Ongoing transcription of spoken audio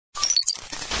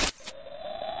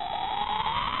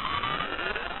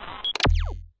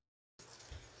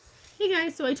Hey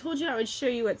guys, so I told you I would show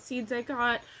you what seeds I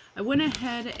got. I went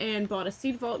ahead and bought a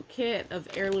seed vault kit of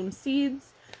heirloom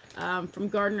seeds from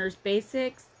Gardener's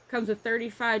Basics. Comes with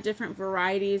 35 different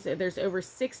varieties. There's over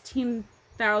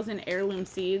 16,000 heirloom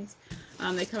seeds.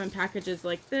 They come in packages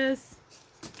like this.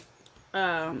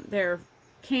 They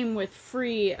came with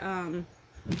free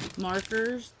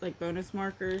markers, like bonus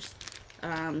markers.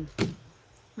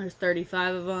 There's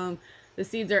 35 of them. The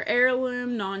seeds are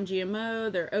heirloom,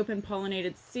 non-GMO. They're open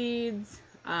pollinated seeds,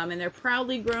 and they're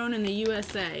proudly grown in the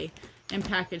USA and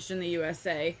packaged in the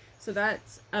USA. So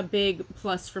that's a big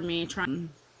plus for me.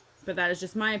 But that is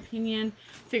just my opinion.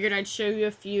 Figured I'd show you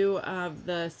a few of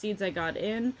the seeds I got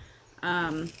in.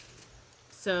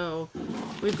 So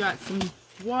we've got some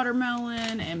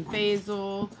watermelon and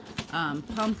basil,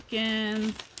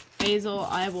 pumpkins, basil.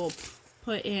 I will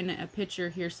put in a picture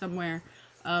here somewhere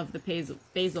of the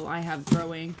basil I have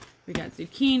growing. We got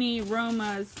zucchini,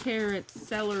 romas, carrots,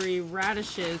 celery,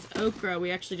 radishes, okra. We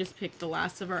actually just picked the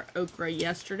last of our okra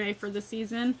yesterday for the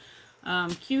season.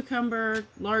 Cucumber,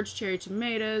 large cherry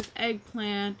tomatoes,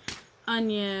 eggplant,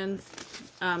 onions,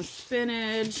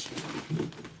 spinach,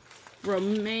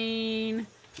 romaine,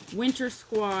 winter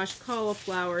squash,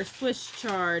 cauliflower, Swiss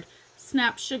chard,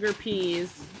 snap sugar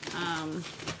peas,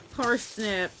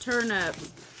 parsnip,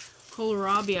 turnips,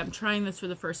 kohlrabi. I'm trying this for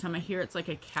the first time. I hear it's like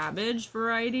a cabbage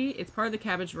variety. It's part of the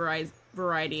cabbage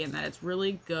variety and that it's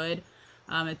really good.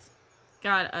 It's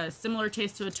got a similar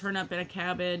taste to a turnip and a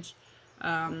cabbage.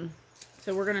 So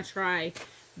we're going to try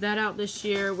that out this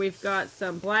year. We've got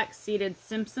some black seeded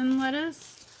Simpson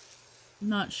lettuce.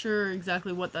 Not sure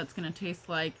exactly what that's going to taste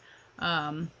like.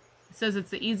 It says it's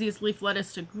the easiest leaf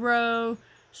lettuce to grow.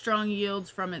 Strong yields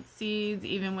from its seeds,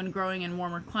 even when growing in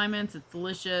warmer climates. It's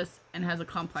delicious and has a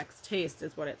complex taste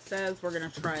is what it says. We're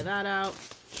going to try that out.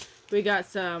 We got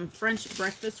some French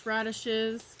breakfast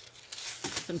radishes,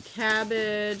 some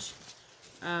cabbage,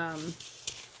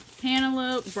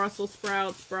 cantaloupe, Brussels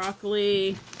sprouts,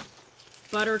 broccoli,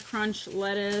 butter crunch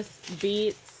lettuce,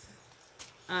 beets,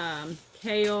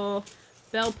 kale,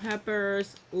 bell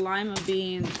peppers, lima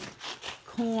beans,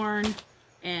 corn,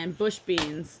 and bush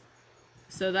beans.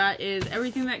 So that is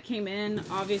everything that came in.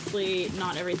 Obviously,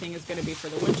 not everything is going to be for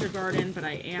the winter garden, but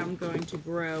I am going to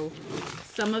grow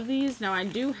some of these. Now, I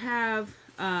do have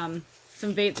some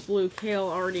Vates Blue Kale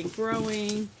already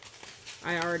growing.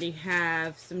 I already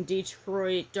have some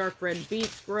Detroit dark red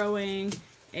beets growing,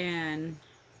 and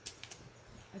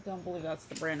I don't believe that's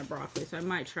the brand of broccoli, so I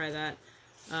might try that.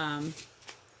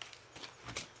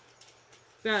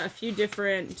 Got a few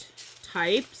different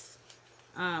types.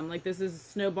 Like this is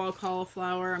snowball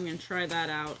cauliflower. I'm going to try that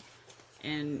out.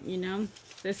 And, you know,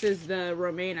 this is the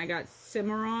romaine. I got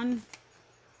Cimarron.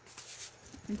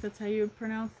 I think that's how you would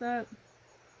pronounce that.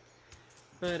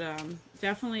 But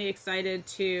definitely excited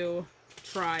to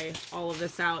try all of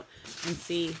this out and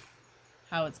see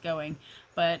how it's going.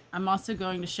 But I'm also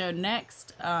going to show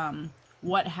next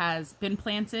what has been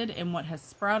planted and what has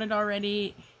sprouted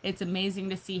already. It's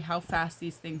amazing to see how fast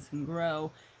these things can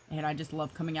grow. And I just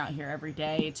love coming out here every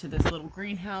day to this little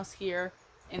greenhouse here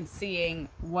and seeing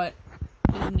what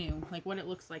is new, like what it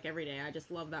looks like every day. I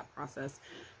just love that process.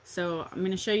 So I'm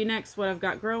going to show you next what I've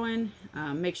got growing.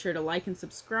 Make sure to like and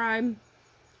subscribe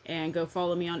and go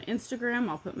follow me on Instagram.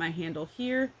 I'll put my handle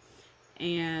here.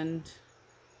 And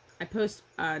I post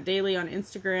daily on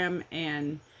Instagram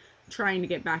and trying to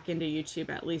get back into YouTube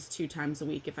at least 2 times a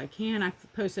week if I can.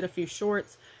 I've posted a few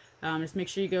shorts. Just make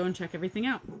sure you go and check everything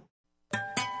out.